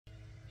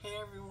Hey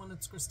everyone,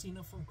 it's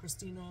Christina from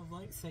Christina of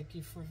Light. Thank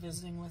you for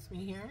visiting with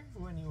me here.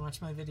 When you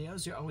watch my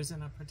videos, you're always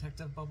in a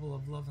protective bubble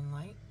of love and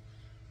light,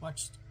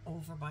 watched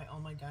over by all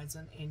my guides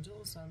and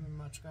angels. I'm in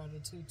much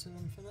gratitude to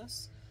them for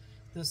this.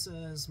 This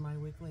is my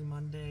weekly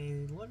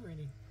Monday love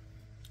reading.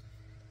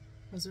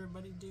 How's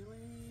everybody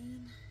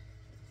doing?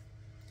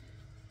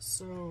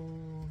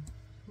 So,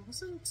 I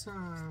wasn't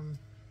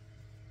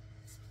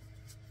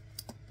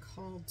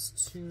called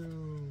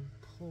to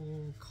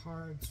pull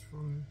cards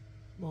from,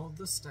 well,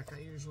 this deck I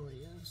usually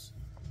use.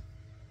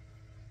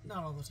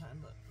 Not all the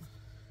time, but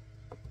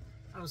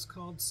I was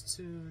called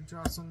to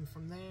draw some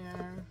from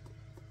there.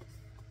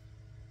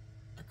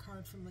 A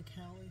card from the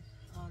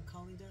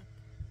Kali deck.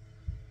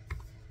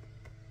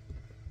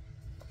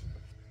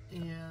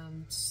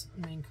 And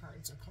main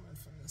cards are coming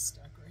from this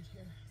deck right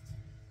here.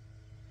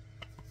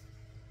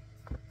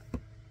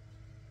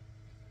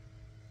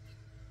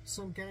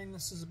 So I'm getting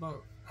this is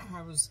about,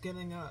 I was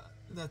getting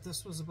that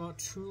this was about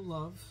true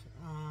love,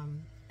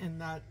 and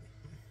that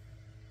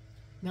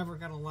never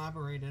got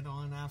elaborated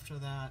on after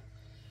that.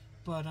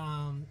 But,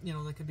 you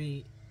know, that could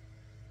be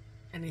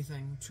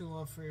anything. True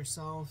love for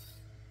yourself,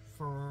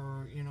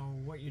 for, you know,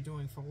 what you're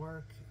doing for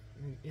work.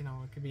 You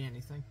know, it could be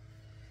anything.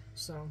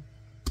 So,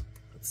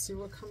 let's see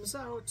what comes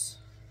out.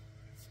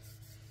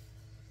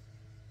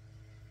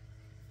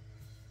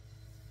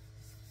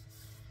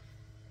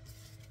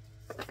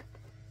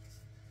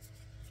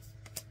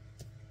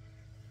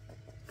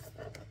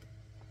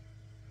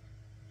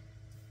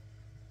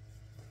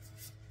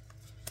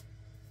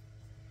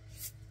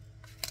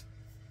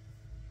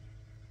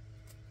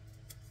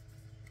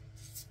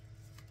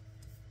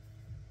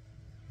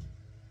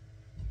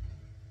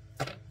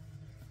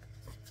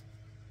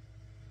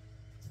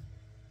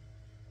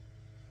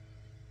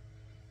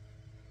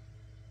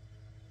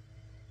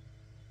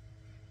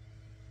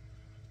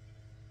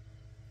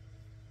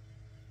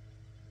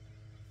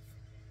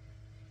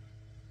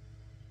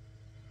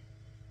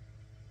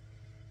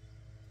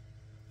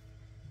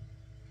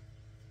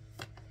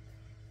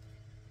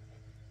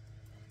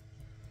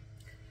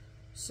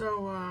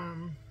 So,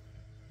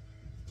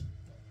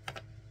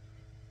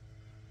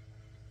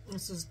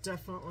 this is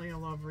definitely a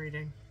love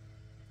reading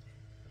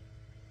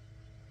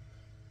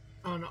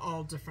on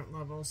all different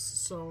levels.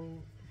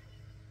 So,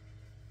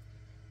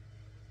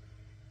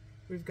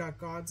 we've got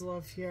God's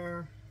love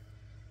here,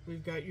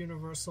 we've got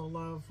universal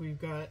love,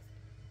 we've got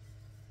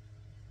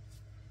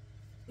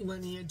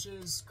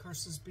lineages,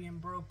 curses being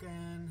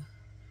broken,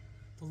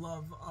 the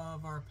love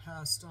of our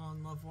passed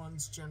on loved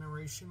ones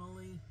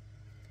generationally.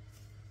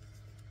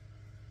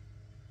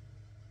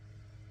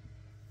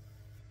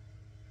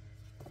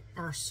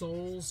 Our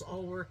souls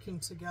all working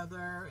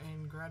together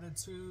in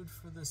gratitude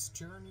for this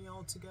journey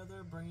all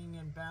together, bringing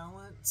in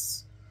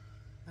balance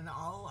in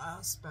all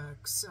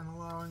aspects and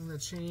allowing the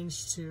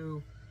change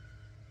to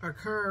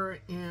occur,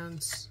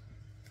 and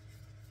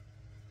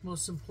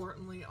most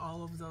importantly,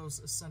 all of those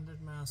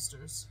ascended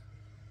masters.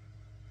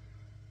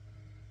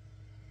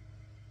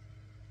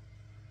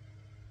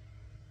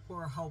 Who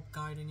are help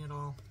guiding it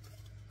all.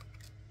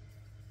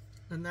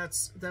 And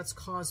that's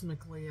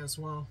cosmically as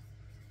well.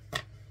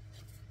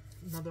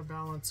 Another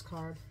balance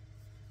card.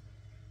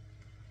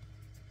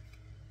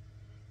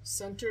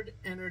 Centered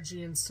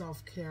energy and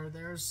self-care.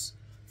 There's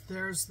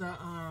the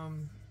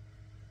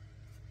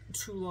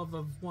true love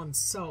of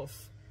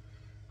oneself.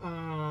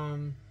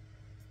 Finding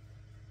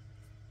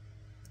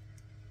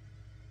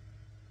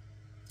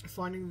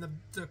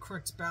the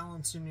correct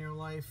balance in your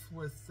life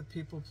with the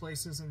people,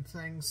 places, and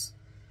things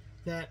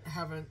that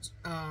haven't,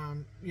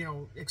 you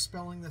know,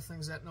 expelling the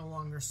things that no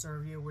longer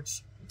serve you,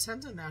 which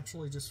tend to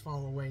naturally just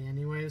fall away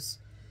anyways.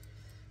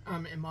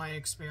 In my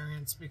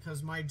experience,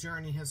 because my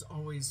journey has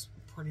always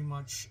pretty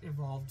much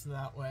evolved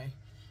that way.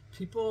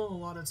 People a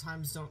lot of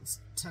times don't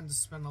tend to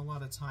spend a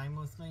lot of time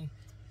with me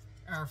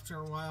after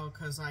a while,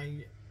 because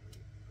I'm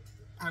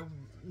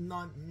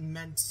not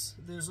meant,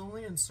 there's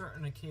only in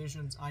certain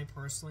occasions I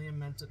personally am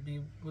meant to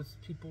be with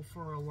people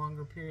for a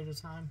longer period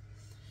of time.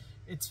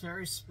 It's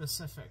very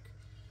specific,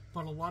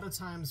 but a lot of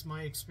times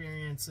my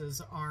experiences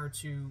are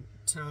to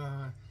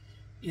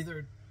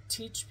either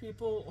teach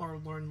people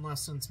or learn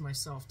lessons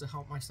myself to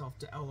help myself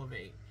to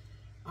elevate,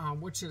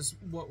 which is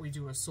what we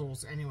do as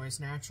souls anyways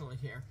naturally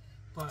here.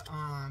 But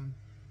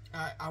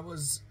I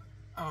was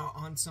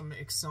on some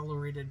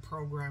accelerated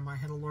program. I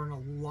had to learn a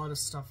lot of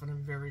stuff in a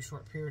very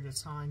short period of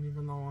time,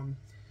 even though I'm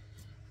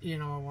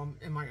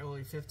in my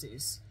early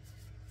 50s.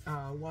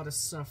 A lot of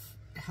stuff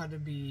had to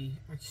be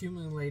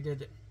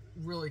accumulated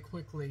really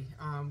quickly,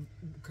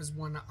 because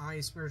when I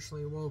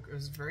spiritually awoke, it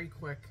was very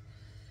quick,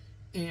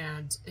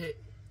 and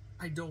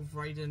I dove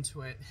right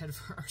into it head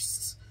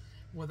first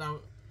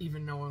without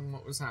even knowing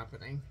what was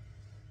happening.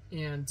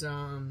 And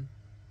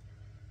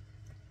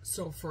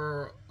so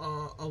for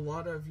a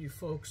lot of you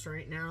folks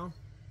right now,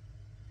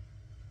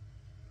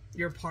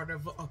 you're part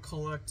of a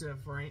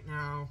collective right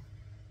now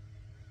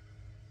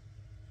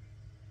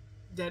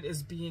that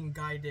is being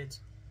guided.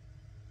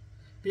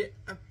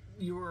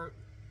 You're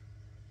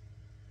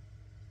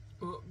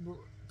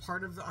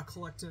part of a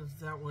collective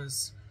that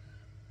was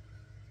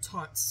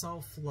taught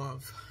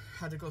self-love,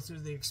 had to go through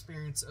the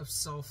experience of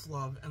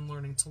self-love and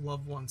learning to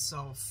love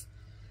oneself,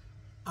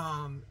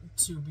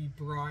 to be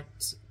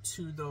brought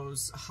to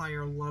those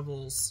higher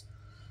levels.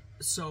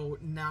 So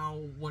now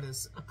what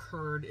has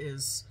occurred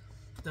is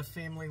the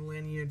family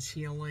lineage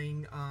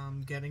healing,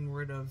 getting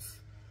rid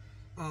of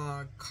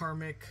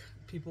karmic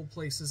people,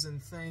 places,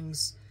 and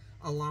things,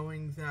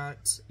 allowing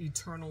that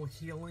eternal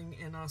healing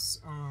in us,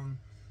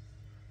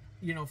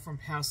 you know, from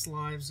past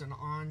lives and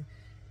on,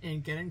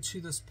 and getting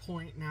to this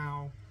point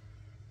now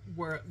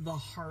where the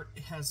heart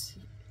has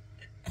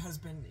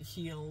been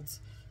healed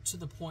to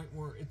the point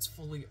where it's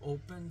fully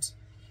opened,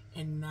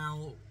 and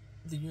now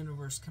the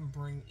universe can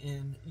bring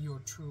in your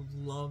true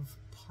love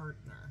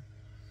partner.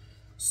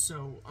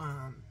 So,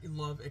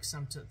 love,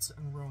 acceptance,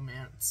 and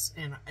romance.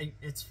 And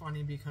it's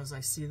funny because I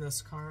see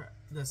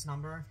this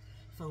number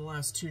for the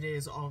last 2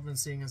 days. All I've been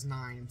seeing is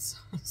 9s.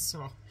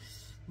 So,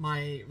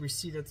 my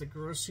receipt at the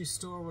grocery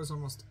store was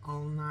almost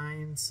all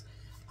 9s.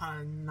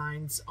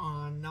 9s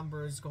on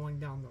numbers going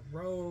down the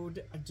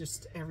road.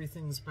 Just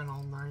everything's been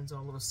all 9s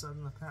all of a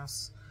sudden the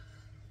past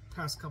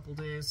couple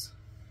days.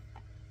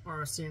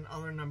 Or seeing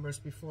other numbers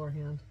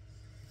beforehand.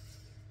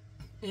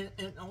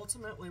 And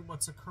ultimately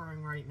what's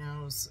occurring right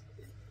now is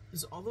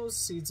all those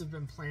seeds have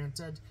been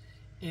planted,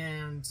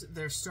 and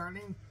they're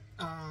starting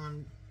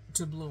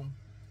to bloom.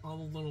 All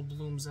the little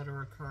blooms that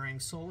are occurring.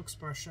 Soul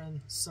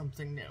expression,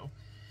 something new.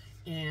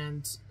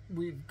 And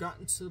we've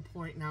gotten to the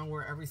point now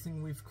where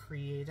everything we've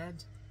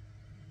created,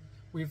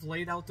 we've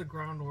laid out the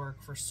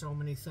groundwork for so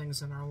many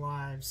things in our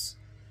lives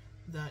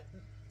that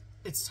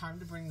it's time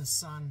to bring the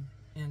sun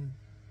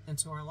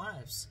into our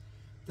lives.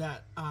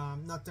 That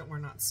not that we're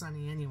not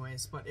sunny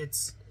anyways, but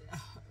it's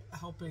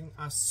helping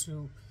us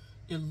to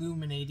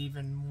illuminate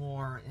even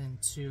more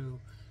and to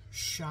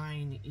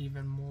shine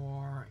even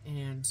more,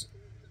 and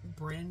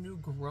brand new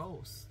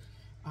growth,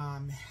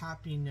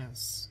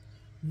 happiness,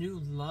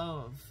 new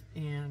love,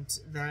 and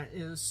that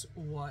is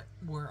what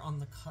we're on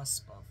the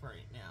cusp of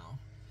right now.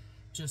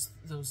 Just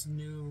those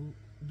new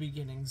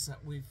beginnings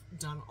that we've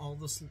done all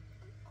this,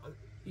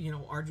 you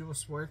know,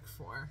 arduous work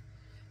for,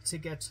 to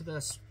get to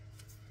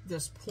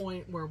this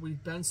point where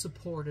we've been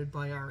supported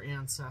by our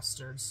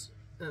ancestors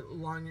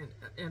long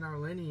in our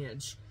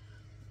lineage.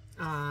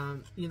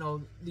 You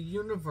know, the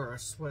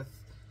universe with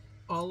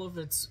all of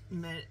its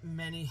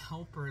many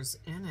helpers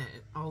in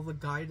it, all the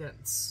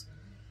guidance,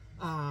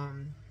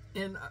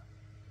 and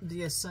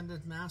the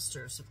ascended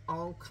masters have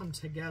all come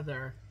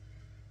together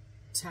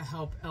to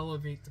help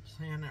elevate the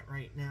planet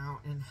right now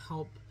and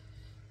help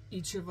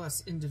each of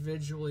us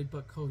individually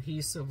but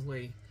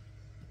cohesively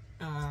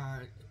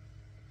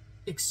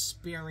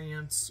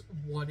experience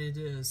what it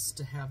is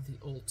to have the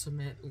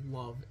ultimate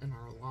love in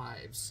our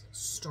lives,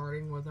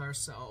 starting with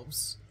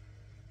ourselves,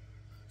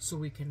 so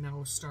we can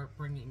now start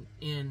bringing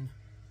in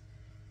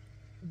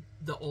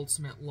the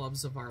ultimate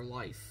loves of our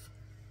life.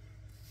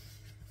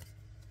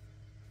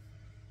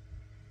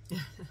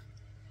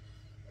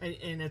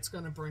 And it's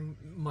going to bring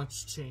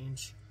much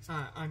change.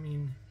 I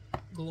mean,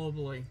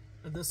 globally.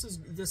 This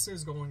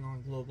is going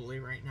on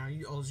globally right now.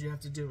 All you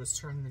have to do is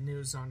turn the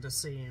news on to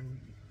see, and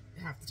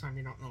half the time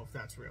you don't know if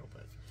that's real,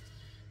 but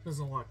there's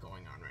a lot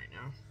going on right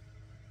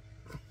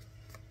now.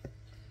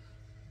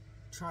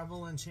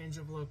 Travel and change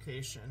of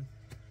location.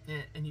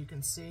 And you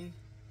can see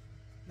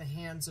the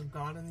hands of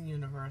God in the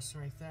universe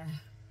right there,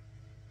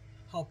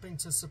 helping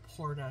to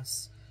support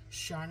us,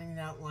 shining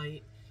that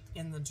light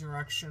in the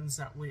directions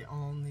that we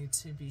all need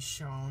to be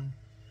shown,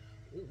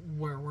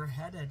 where we're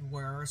headed,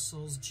 where our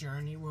soul's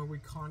journey, where we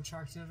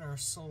contracted our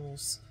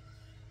souls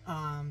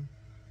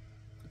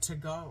to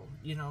go.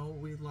 You know,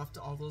 we left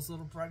all those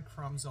little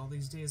breadcrumbs all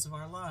these days of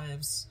our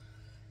lives,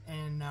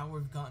 and now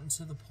we've gotten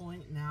to the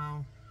point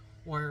now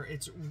where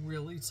it's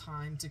really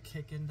time to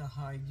kick into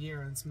high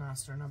gear. It's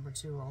master number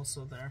 2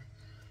 also there,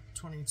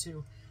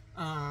 22.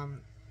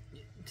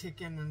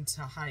 Kicking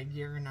into high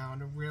gear now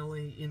to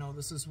really, you know,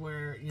 this is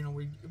where, you know,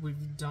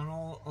 we've done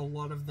a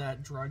lot of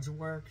that drudge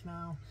work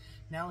now.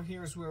 Now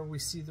here's where we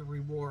see the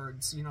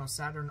rewards. You know,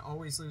 Saturn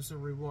always leaves a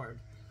reward.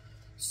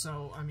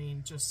 So, I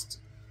mean, just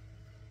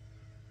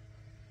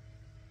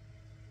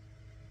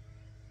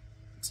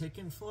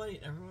taking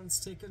flight. Everyone's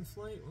taking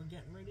flight. We're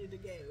getting ready to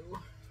go.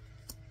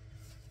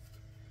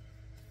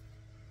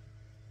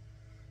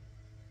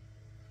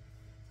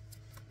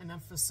 An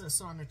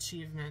emphasis on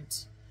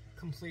achievement,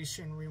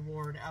 completion,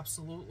 reward,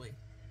 absolutely.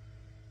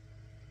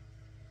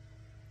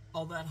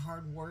 All that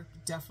hard work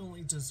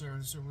definitely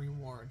deserves a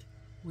reward.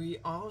 We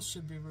all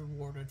should be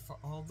rewarded for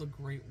all the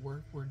great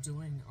work we're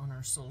doing on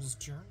our soul's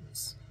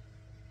journeys.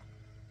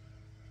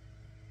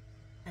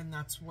 And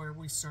that's where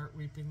we start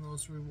reaping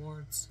those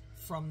rewards,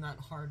 from that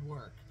hard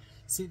work.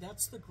 See,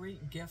 that's the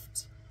great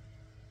gift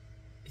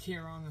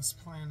here on this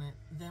planet,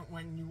 that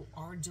when you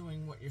are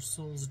doing what your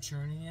soul's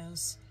journey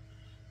is,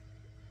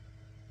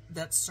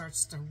 that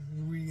starts to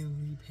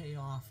really pay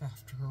off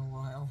after a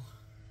while.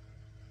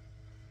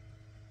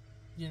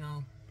 You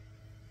know,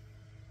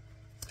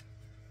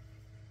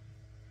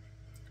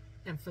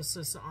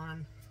 emphasis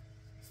on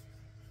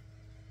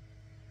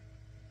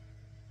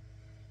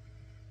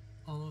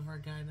our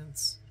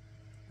guidance.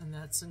 And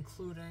that's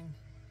including,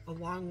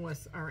 along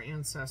with our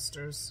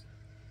ancestors,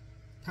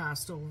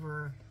 passed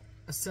over,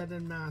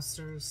 ascended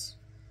masters,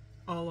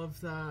 all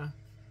of the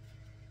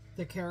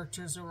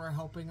characters who are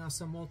helping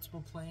us on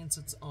multiple planes.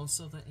 It's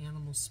also the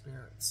animal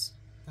spirits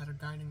that are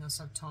guiding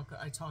us.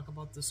 I talk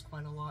about this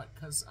quite a lot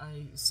because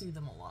I see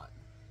them a lot.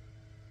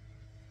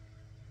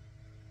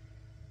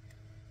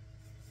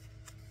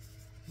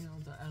 You know,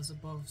 the as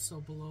above,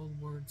 so below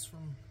words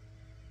from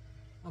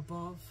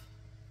above,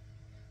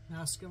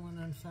 masculine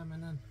and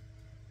feminine.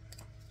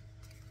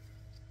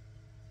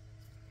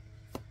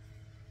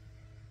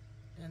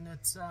 And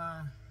it's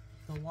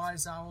the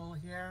wise owl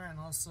here, and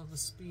also the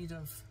speed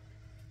of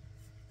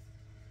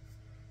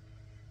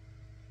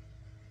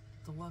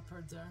the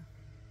leopard there.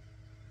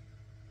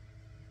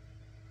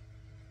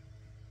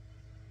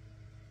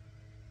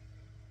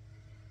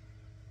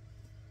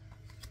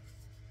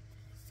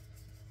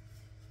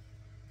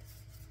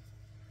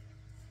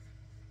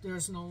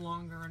 There's no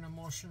longer an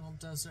emotional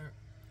desert.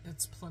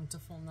 It's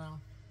plentiful now.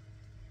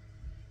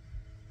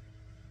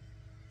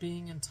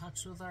 Being in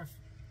touch with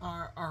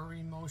our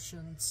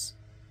emotions,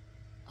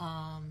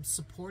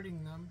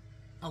 supporting them,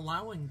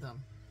 allowing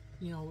them.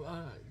 You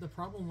know, the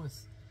problem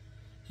with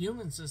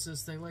humans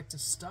is they like to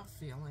stuff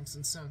feelings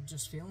instead of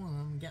just feeling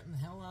them and getting the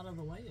hell out of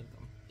the way of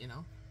them, you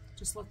know?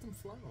 Just let them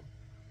flow.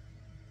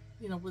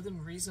 You know,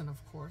 within reason,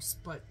 of course,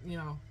 but, you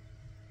know,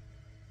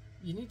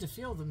 you need to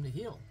feel them to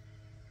heal.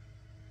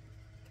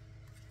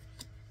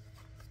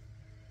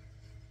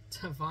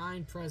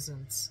 Divine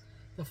presence,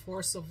 the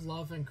force of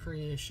love and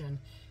creation,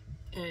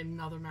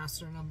 another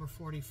master number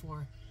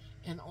 44.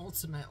 And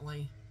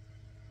ultimately,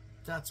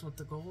 that's what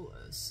the goal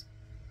is.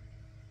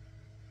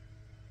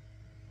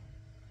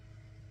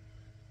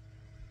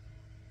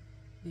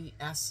 The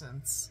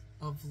essence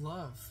of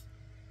love,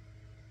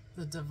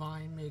 the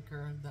divine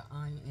maker, the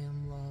I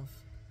am love,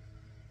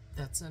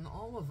 that's in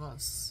all of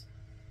us.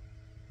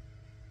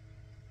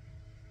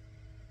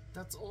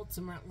 That's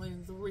ultimately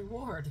the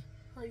reward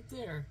right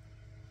there.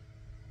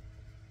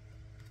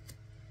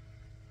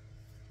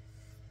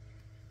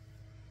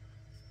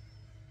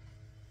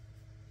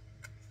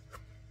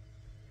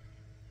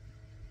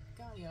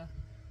 Gaia.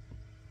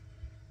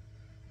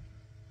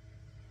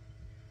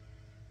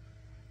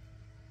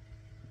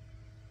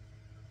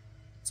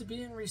 To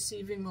be in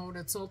receiving mode,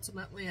 it's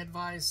ultimately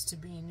advised to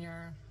be in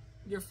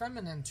your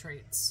feminine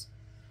traits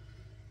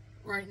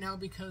right now,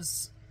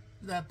 because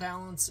that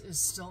balance is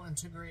still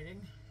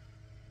integrating.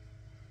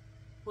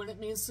 What it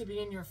means to be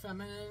in your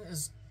feminine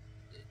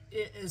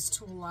is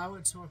to allow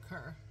it to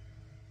occur.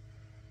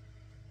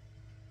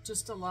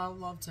 Just allow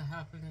love to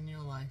happen in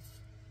your life.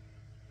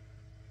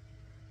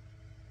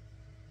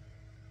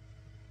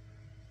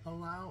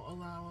 Allow,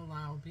 allow,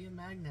 allow. Be a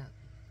magnet.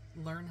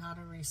 Learn how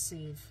to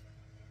receive.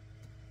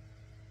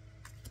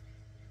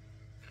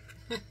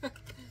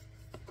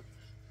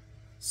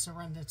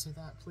 Surrender to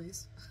that,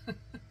 please.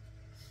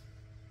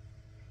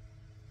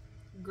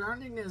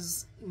 Grounding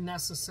is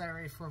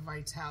necessary for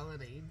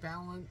vitality,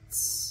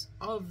 balance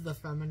of the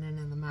feminine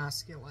and the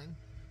masculine.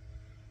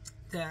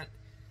 That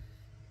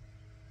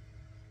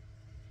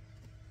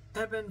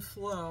ebb and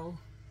flow,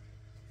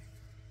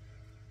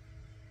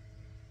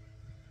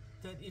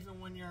 that even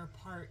when you're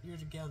apart, you're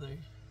together.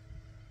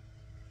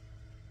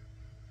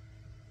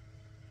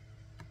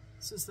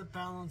 This is the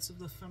balance of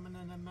the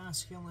feminine and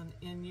masculine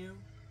in you,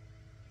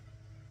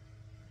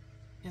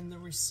 in the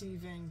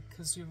receiving,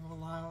 because you've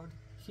allowed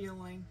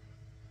healing.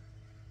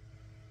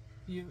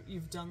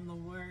 You've done the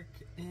work,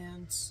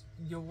 and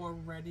you're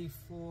ready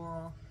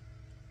for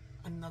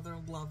another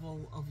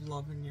level of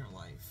love in your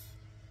life.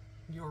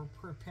 You're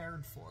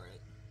prepared for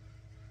it.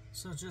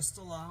 So just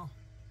allow.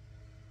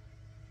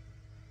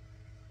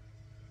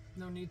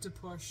 No need to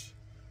push.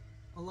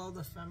 Allow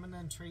the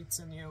feminine traits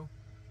in you,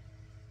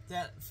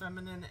 that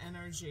feminine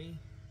energy,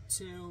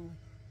 to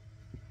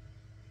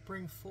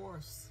bring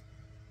forth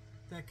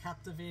that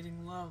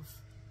captivating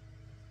love,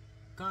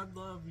 God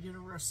love,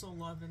 universal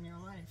love in your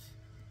life.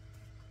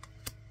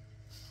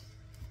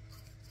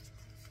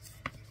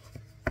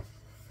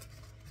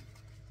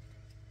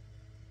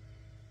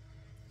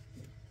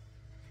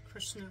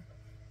 Krishna.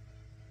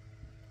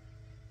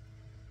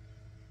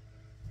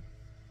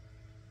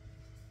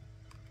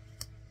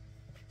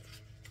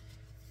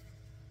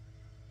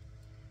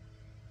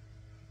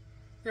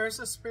 There is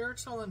a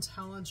spiritual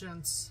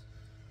intelligence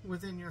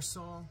within your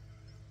soul.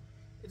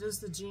 It is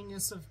the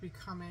genius of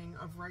becoming,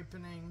 of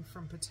ripening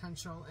from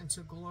potential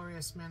into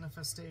glorious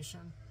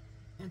manifestation.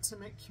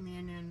 Intimate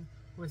communion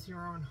with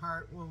your own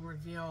heart will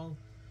reveal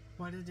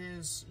what it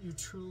is you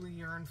truly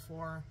yearn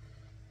for,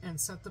 and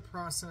set the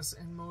process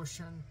in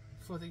motion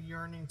for the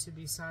yearning to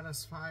be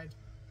satisfied.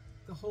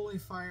 The holy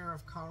fire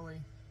of Kali,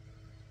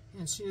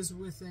 and she is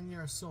within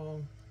your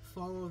soul.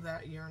 Follow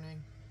that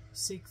yearning.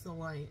 Seek the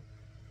light.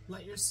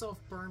 Let yourself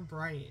burn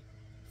bright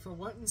for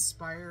what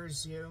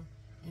inspires you,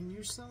 and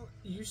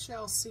you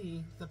shall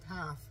see the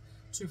path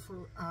to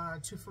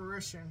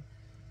fruition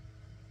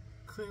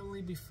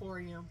clearly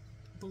before you.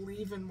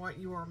 Believe in what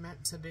you are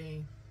meant to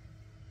be.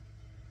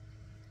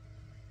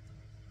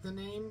 The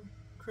name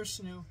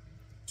Krishna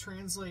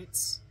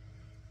translates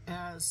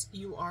as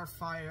 "you are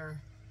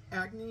fire."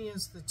 Agni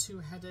is the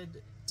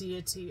two-headed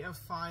deity of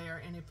fire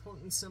and a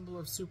potent symbol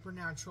of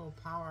supernatural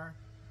power.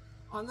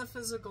 On the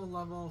physical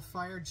level,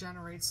 fire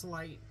generates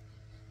light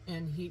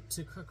and heat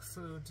to cook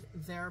food,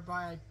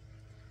 thereby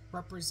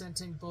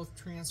representing both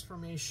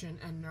transformation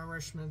and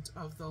nourishment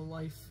of the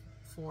life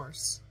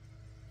force.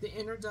 The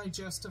inner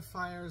digestive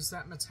fires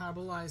that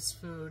metabolize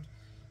food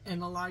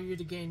and allow you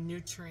to gain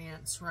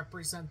nutrients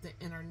represent the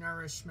inner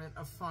nourishment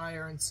of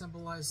fire and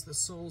symbolize the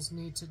soul's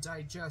need to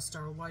digest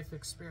our life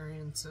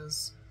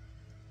experiences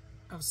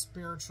of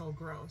spiritual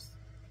growth.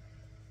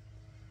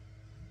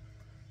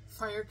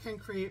 Fire can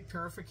create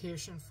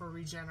purification for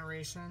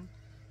regeneration,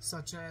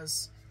 such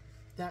as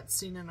that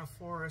seen in a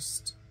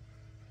forest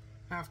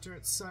after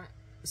it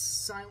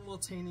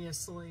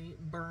simultaneously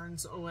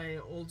burns away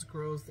old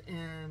growth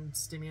and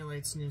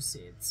stimulates new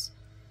seeds.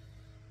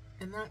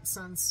 In that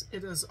sense,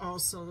 it is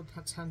also the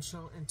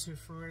potential into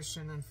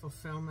fruition and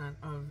fulfillment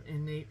of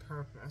innate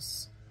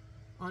purpose.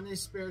 On a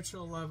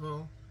spiritual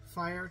level,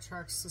 fire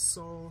attracts the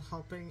soul,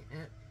 helping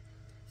it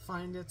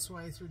find its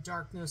way through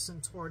darkness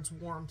and towards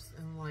warmth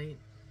and light.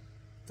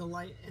 The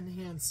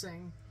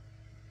light-enhancing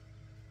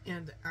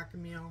and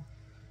alchemical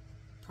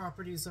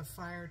properties of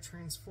fire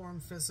transform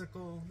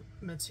physical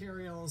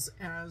materials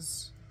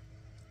as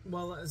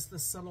well as the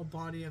subtle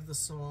body of the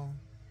soul.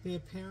 The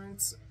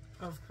appearance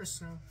of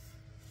Krishna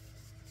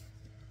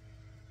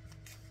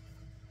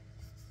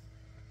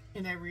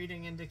in a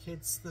reading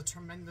indicates the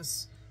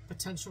tremendous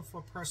potential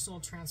for personal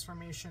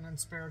transformation and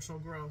spiritual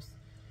growth.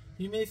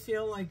 You may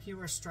feel like you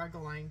are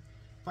struggling,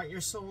 but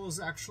your soul is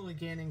actually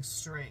gaining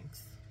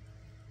strength.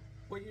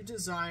 What you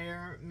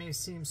desire may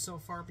seem so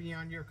far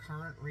beyond your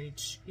current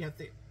reach,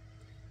 yet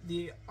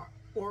the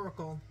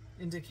oracle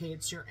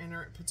indicates your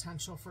inner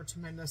potential for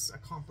tremendous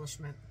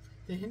accomplishment.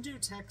 The Hindu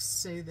texts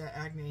say that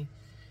Agni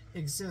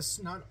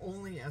exists not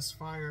only as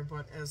fire,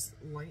 but as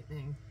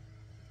lightning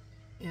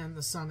and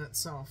the sun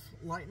itself.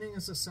 Lightning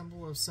is a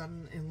symbol of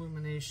sudden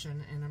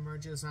illumination and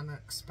emerges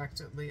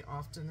unexpectedly,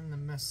 often in the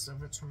midst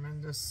of a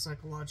tremendous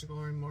psychological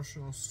or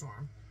emotional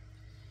storm.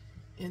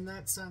 In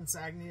that sense,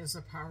 Agni is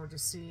the power to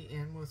see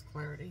in with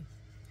clarity.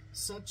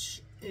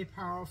 Such a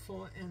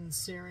powerful and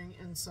searing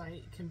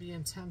insight can be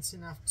intense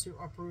enough to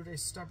uproot a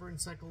stubborn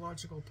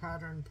psychological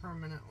pattern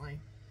permanently.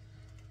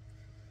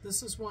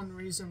 This is one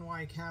reason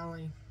why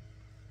Kali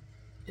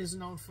is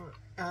known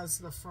as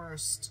the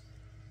first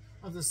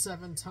of the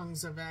 7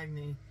 tongues of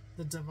Agni,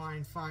 the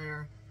divine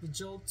fire. The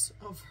jolt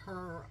of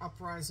her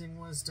uprising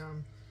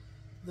wisdom,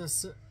 the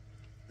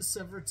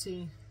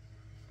severity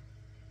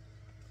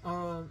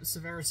of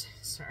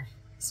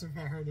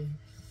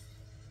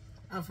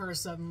her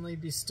suddenly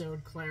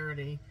bestowed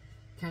clarity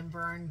can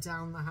burn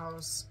down the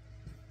house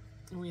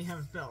we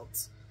have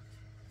built.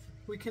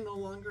 We can no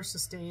longer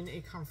sustain a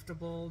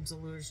comfortable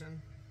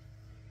delusion.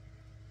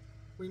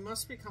 We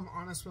must become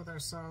honest with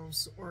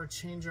ourselves or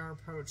change our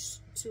approach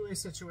to a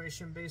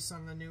situation based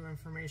on the new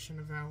information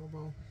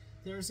available.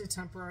 There is a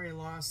temporary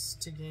loss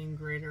to gain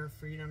greater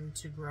freedom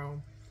to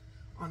grow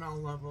on all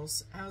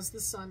levels. As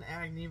the sun,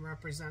 Agni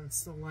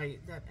represents the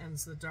light that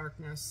ends the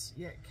darkness,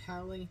 yet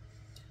Kali,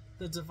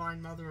 the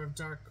divine mother of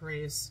dark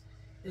grace,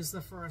 is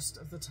the first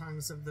of the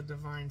tongues of the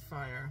divine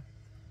fire.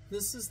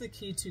 This is the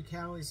key to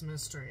Kali's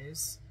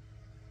mysteries.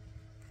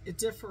 It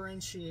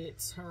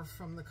differentiates her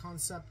from the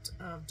concept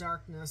of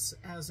darkness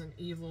as an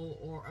evil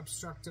or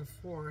obstructive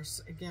force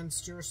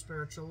against your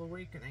spiritual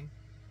awakening.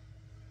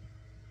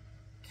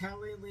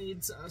 Kali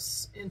leads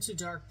us into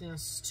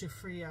darkness to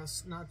free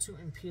us, not to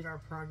impede our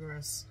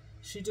progress.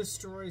 She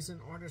destroys in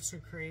order to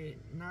create,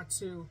 not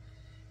to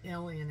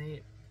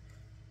alienate.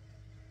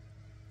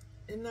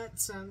 In that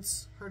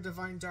sense, her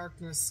divine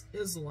darkness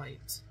is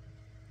light.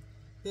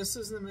 This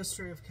is the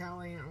mystery of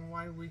Kali and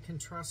why we can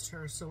trust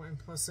her so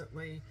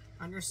implicitly,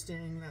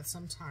 understanding that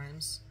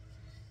sometimes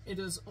it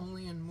is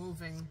only in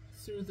moving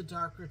through the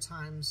darker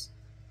times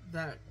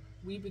that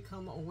we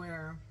become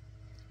aware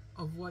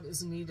of what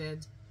is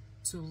needed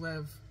to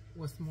live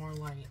with more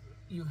light.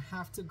 You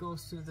have to go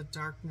through the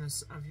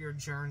darkness of your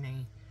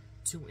journey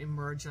to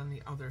emerge on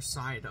the other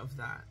side of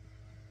that.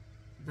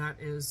 That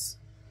is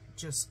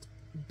just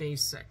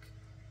basic.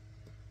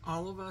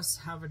 All of us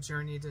have a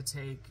journey to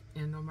take,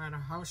 and no matter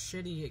how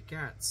shitty it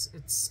gets,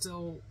 it's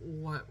still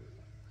what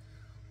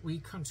we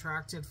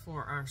contracted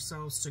for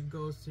ourselves to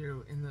go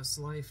through in this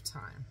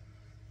lifetime.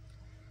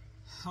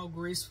 How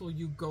graceful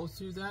you go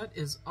through that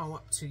is all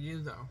up to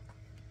you, though.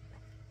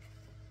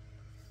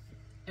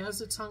 As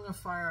a tongue of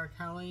fire,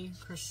 Kali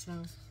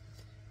Krishna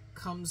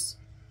consumes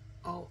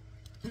all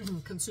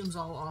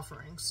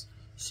offerings.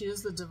 She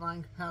is the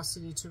divine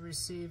capacity to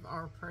receive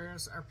our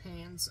prayers, our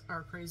pains,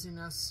 our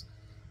craziness,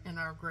 and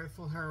our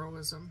grateful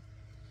heroism.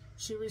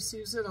 She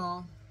receives it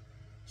all.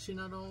 She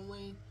not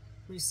only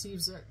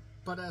receives it,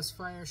 but as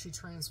fire she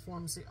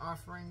transforms the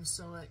offering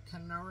so it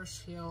can nourish,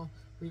 heal,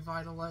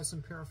 revitalize,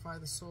 and purify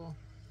the soul.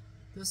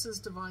 This is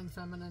divine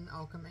feminine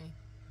alchemy.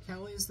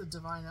 Kali is the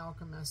divine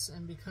alchemist,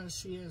 and because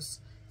she is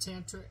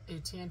a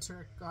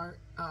tantric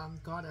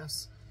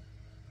goddess,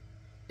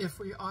 If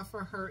we offer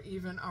her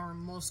even our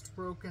most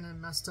broken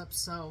and messed up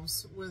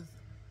selves with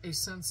a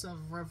sense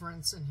of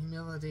reverence and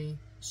humility,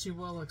 she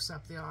will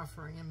accept the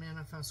offering and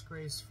manifest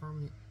grace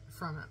from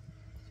it.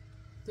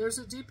 There's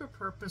a deeper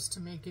purpose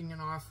to making an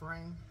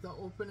offering, the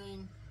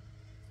opening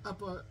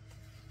up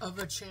of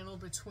a channel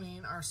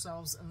between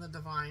ourselves and the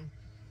divine.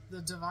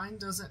 The divine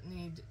doesn't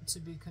need to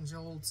be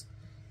cajoled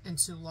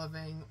into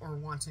loving or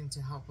wanting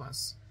to help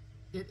us.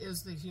 It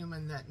is the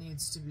human that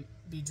needs to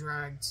be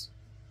dragged,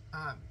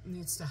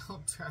 needs to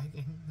help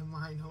dragging the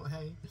mind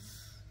away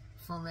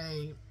from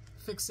a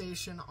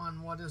fixation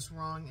on what is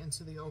wrong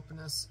into the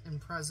openness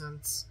and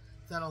presence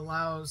that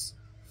allows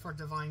for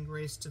divine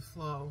grace to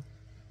flow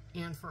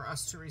and for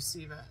us to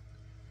receive it.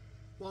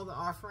 While the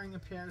offering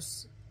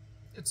appears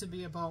to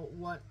be about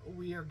what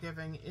we are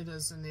giving, it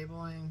is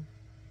enabling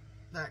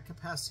that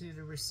capacity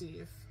to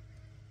receive.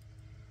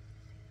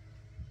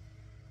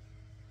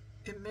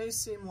 It may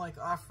seem like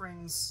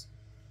offerings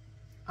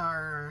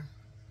are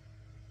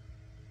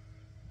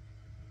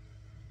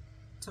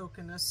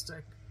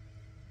tokenistic,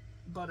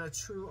 but a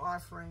true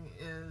offering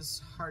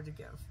is hard to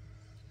give.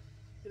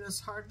 It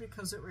is hard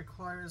because it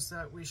requires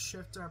that we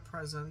shift our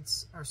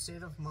presence, our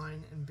state of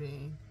mind and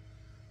being.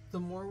 The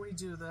more we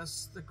do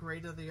this, the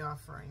greater the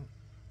offering.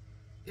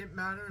 It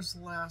matters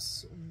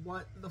less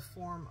what the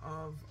form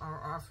of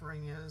our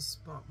offering is,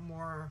 but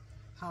more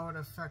how it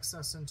affects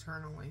us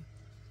internally.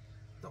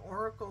 The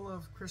Oracle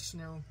of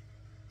Krishna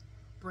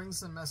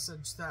brings the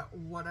message that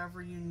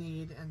whatever you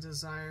need and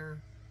desire,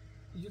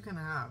 you can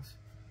have.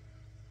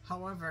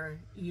 However,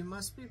 you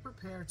must be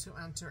prepared to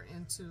enter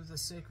into the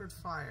sacred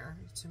fire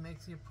to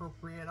make the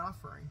appropriate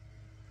offering.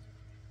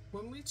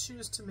 When we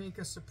choose to make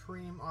a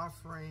supreme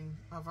offering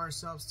of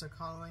ourselves to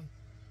Kali,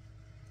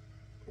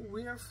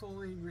 we are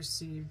fully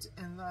received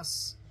and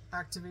thus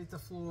activate the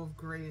flow of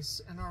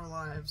grace in our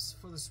lives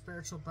for the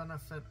spiritual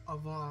benefit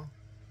of all.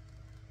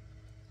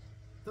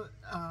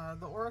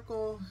 The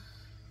Oracle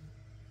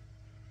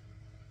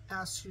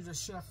asks you to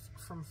shift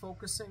from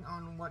focusing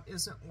on what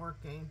isn't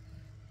working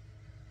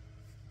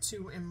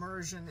to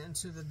immersion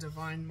into the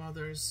Divine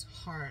Mother's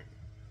heart.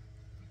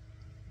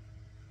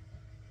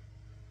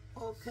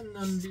 All can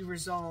then be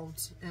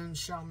resolved and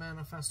shall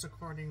manifest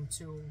according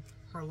to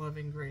her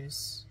loving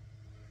grace.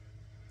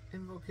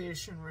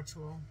 Invocation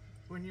ritual.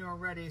 When you are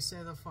ready,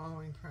 say the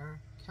following prayer.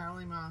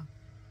 Kali Ma,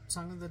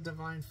 tongue of the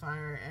divine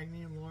fire,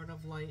 Agni, Lord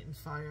of light and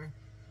fire,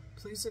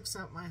 please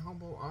accept my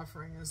humble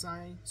offering as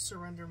I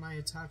surrender my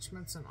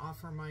attachments and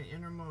offer my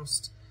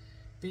innermost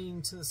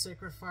being to the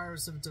sacred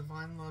fires of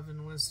divine love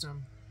and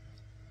wisdom.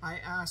 I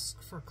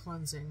ask for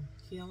cleansing,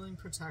 healing,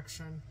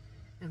 protection,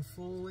 and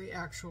fully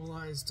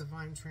actualized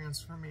divine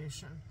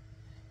transformation.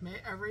 May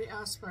every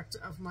aspect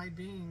of my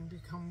being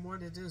become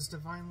what it is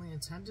divinely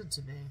intended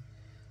to be,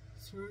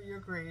 through your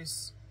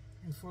grace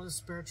and for the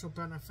spiritual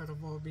benefit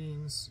of all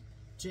beings.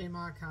 Jai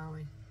Ma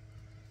Kali.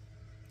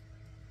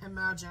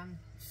 Imagine,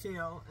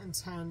 feel,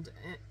 intend,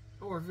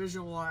 or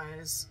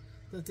visualize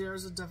that there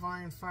is a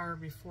divine fire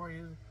before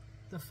you.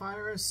 The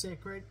fire is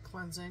sacred,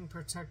 cleansing,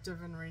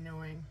 protective, and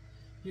renewing.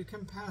 You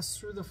can pass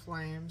through the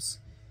flames,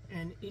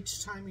 and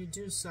each time you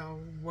do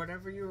so,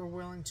 whatever you are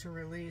willing to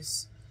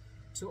release,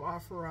 to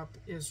offer up,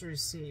 is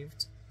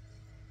received.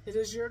 It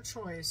is your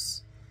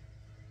choice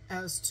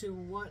as to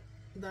what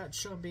that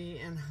shall be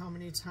and how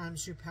many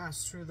times you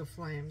pass through the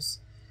flames.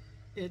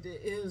 It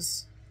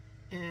is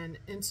an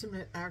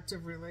intimate,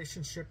 active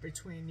relationship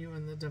between you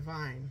and the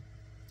divine.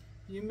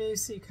 You may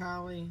see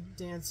Kali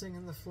dancing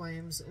in the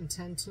flames and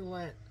tend to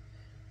let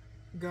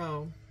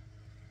go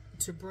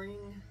to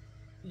bring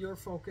your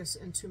focus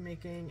into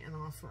making an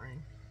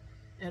offering.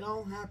 It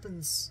all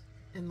happens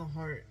in the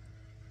heart.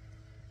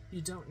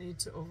 You don't need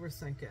to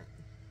overthink it.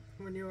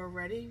 When you are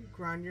ready,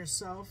 ground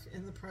yourself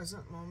in the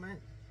present moment.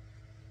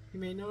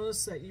 You may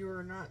notice that you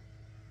are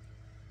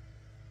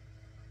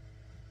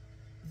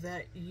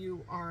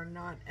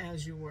not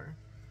as you were,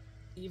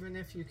 even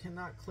if you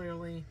cannot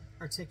clearly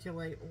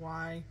articulate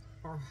why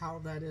or how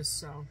that is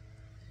so.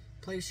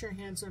 Place your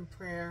hands in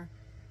prayer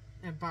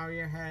and bow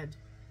your head.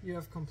 You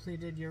have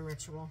completed your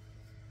ritual.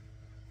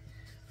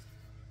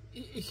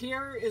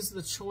 Here is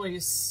the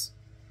choice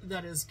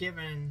that is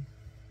given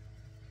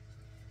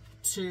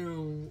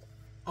to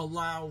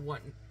allow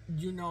what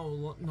you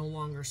know no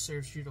longer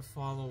serves you to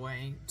fall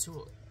away,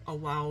 to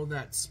allow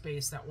that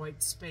space, that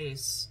white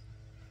space,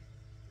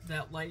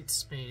 that light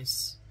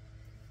space,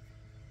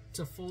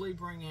 to fully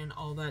bring in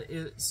all that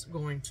is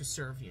going to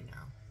serve you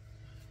now.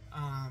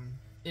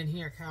 And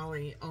here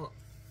Kali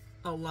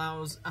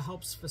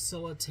helps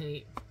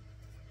facilitate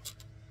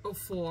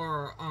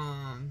for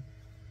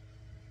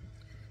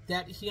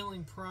that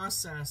healing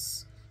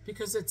process,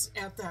 because it's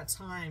at that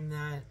time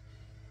that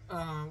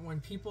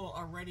when people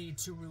are ready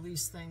to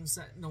release things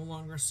that no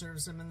longer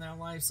serves them in their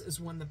lives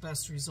is when the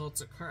best results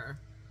occur.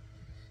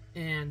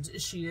 And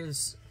she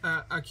is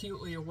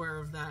acutely aware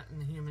of that in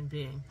the human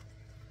being.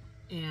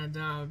 And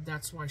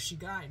that's why she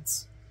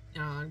guides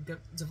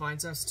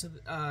us to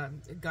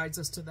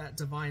that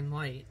divine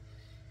light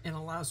and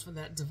allows for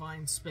that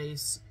divine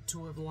space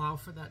to allow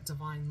for that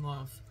divine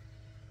love.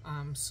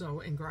 So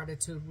in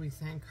gratitude, we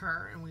thank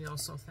her, and we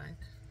also thank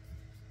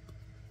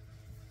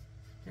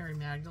Mary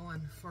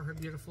Magdalene for her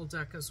beautiful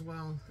deck as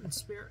well in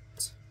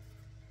spirit.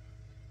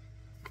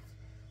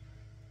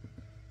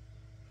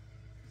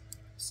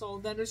 So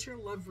that is your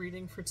love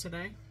reading for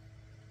today.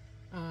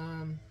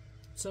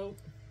 So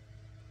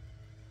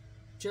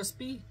just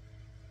be.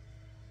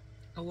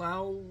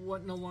 Allow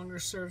what no longer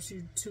serves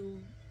you to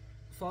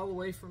fall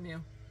away from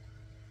you.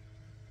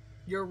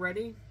 You're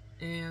ready,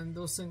 and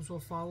those things will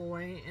fall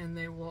away, and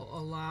they will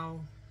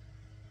allow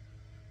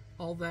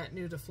all that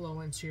new to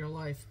flow into your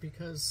life,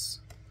 because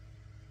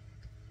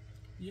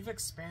you've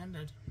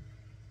expanded.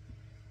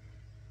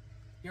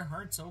 Your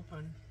heart's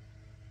open,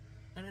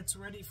 and it's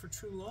ready for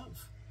true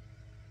love,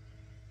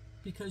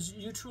 because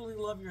you truly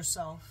love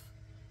yourself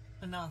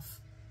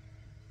enough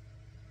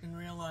and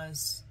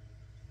realize,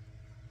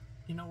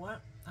 you know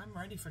what? I'm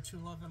ready for true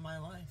love in my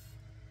life.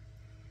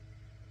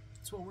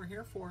 That's what we're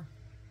here for.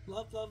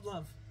 Love, love,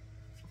 love.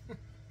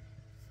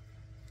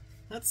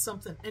 That's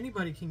something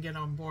anybody can get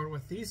on board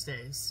with these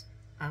days,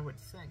 I would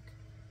think.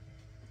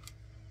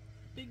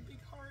 Big,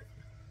 big heart.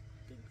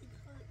 Big, big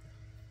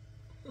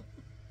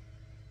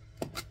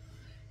heart.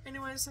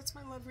 Anyways, that's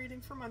my love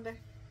reading for Monday.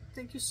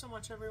 Thank you so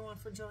much, everyone,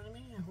 for joining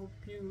me. I hope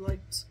you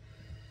liked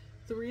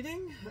the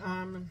reading.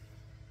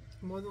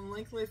 More than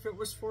likely, if it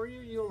was for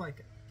you, you'll like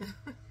it.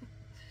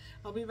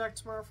 I'll be back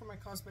tomorrow for my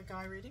Cosmic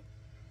Eye reading.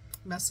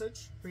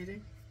 Message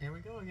reading. There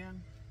we go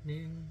again.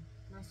 Needing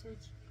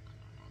message.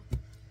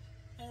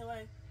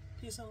 Anyway,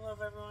 peace and love,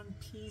 everyone.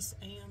 Peace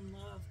and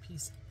love.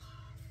 Peace.